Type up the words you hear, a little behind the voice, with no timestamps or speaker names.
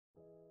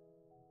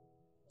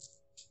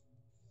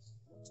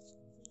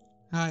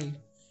Hi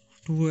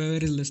to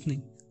whoever is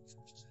listening.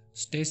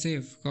 Stay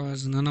safe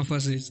because none of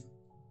us is.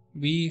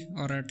 We,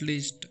 or at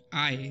least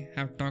I,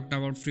 have talked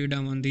about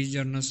freedom on these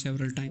journeys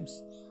several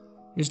times.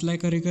 It's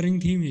like a recurring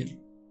theme here.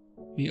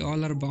 We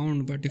all are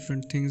bound by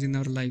different things in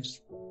our lives.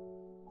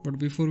 But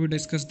before we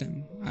discuss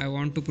them, I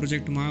want to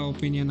project my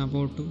opinion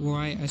about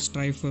why I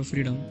strive for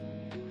freedom.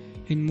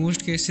 In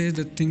most cases,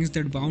 the things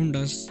that bound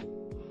us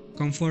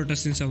comfort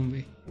us in some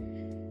way.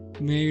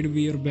 May it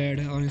be your bed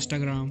or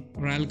Instagram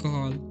or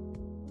alcohol,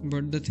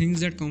 but the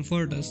things that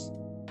comfort us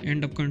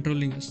end up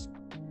controlling us.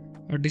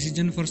 A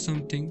decision for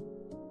something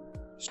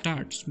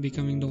starts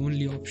becoming the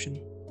only option.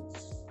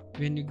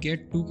 When you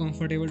get too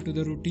comfortable to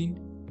the routine,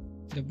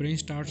 the brain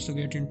starts to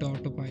get into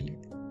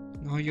autopilot.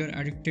 Now you are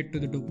addicted to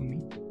the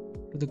dopamine,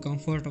 to the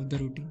comfort of the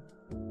routine.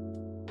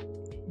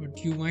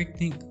 But you might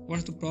think,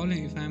 what's the problem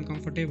if I am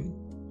comfortable?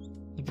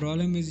 The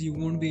problem is you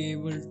won't be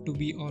able to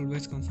be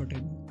always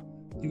comfortable.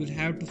 You will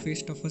have to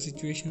face tougher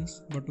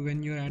situations, but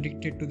when you are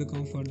addicted to the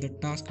comfort, the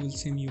task will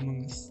seem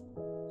humongous.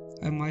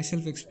 I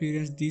myself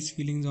experience these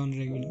feelings on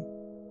regular.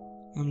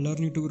 I'm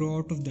learning to grow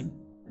out of them.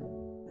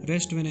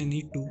 Rest when I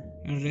need to,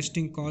 and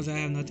resting cause I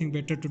have nothing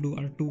better to do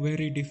are two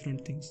very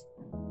different things.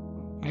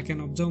 I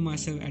can observe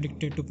myself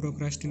addicted to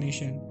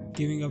procrastination,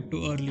 giving up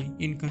too early,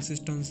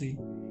 inconsistency,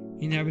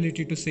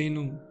 inability to say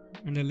no,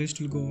 and the list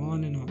will go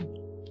on and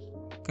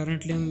on.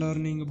 Currently, I'm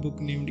learning a book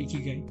named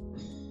Ikigai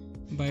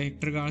by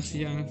Hector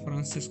Garcia and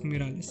Francisco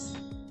Miralles.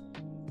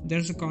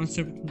 There's a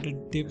concept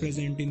that they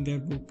present in their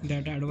book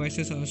that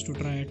advises us to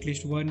try at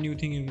least one new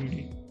thing every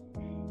day,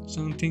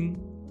 something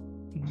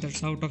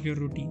that's out of your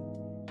routine.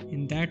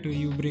 In that way,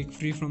 you break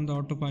free from the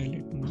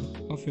autopilot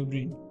mode of your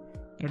brain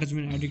that has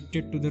been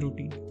addicted to the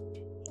routine.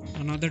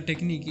 Another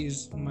technique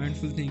is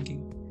mindful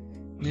thinking.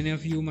 Many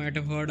of you might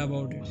have heard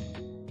about it.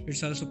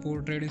 It's also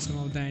portrayed in some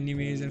of the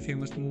animes and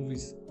famous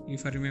movies,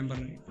 if I remember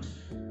right.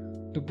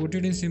 To put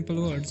it in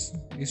simple words,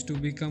 is to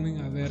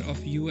becoming aware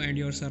of you and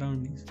your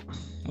surroundings,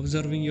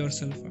 observing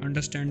yourself,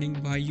 understanding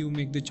why you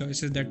make the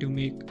choices that you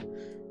make,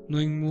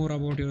 knowing more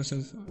about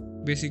yourself,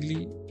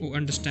 basically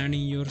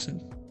understanding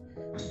yourself,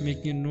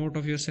 making a note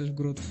of your self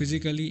growth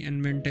physically and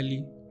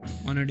mentally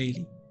on a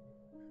daily.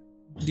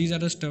 These are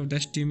the stuff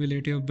that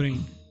stimulate your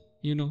brain,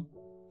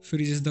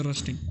 freezes the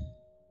rusting.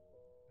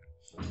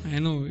 I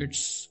know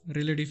it's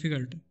really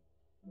difficult,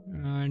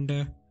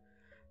 and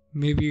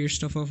maybe it's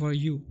tougher for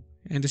you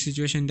and the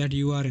situation that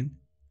you are in.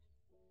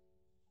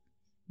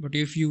 But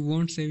if you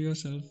won't save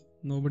yourself,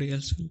 nobody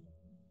else will.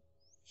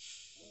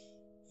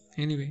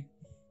 Anyway,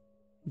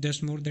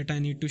 there's more that I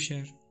need to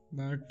share,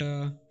 but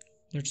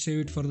let's save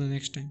it for the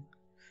next time.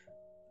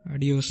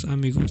 Adios,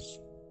 amigos.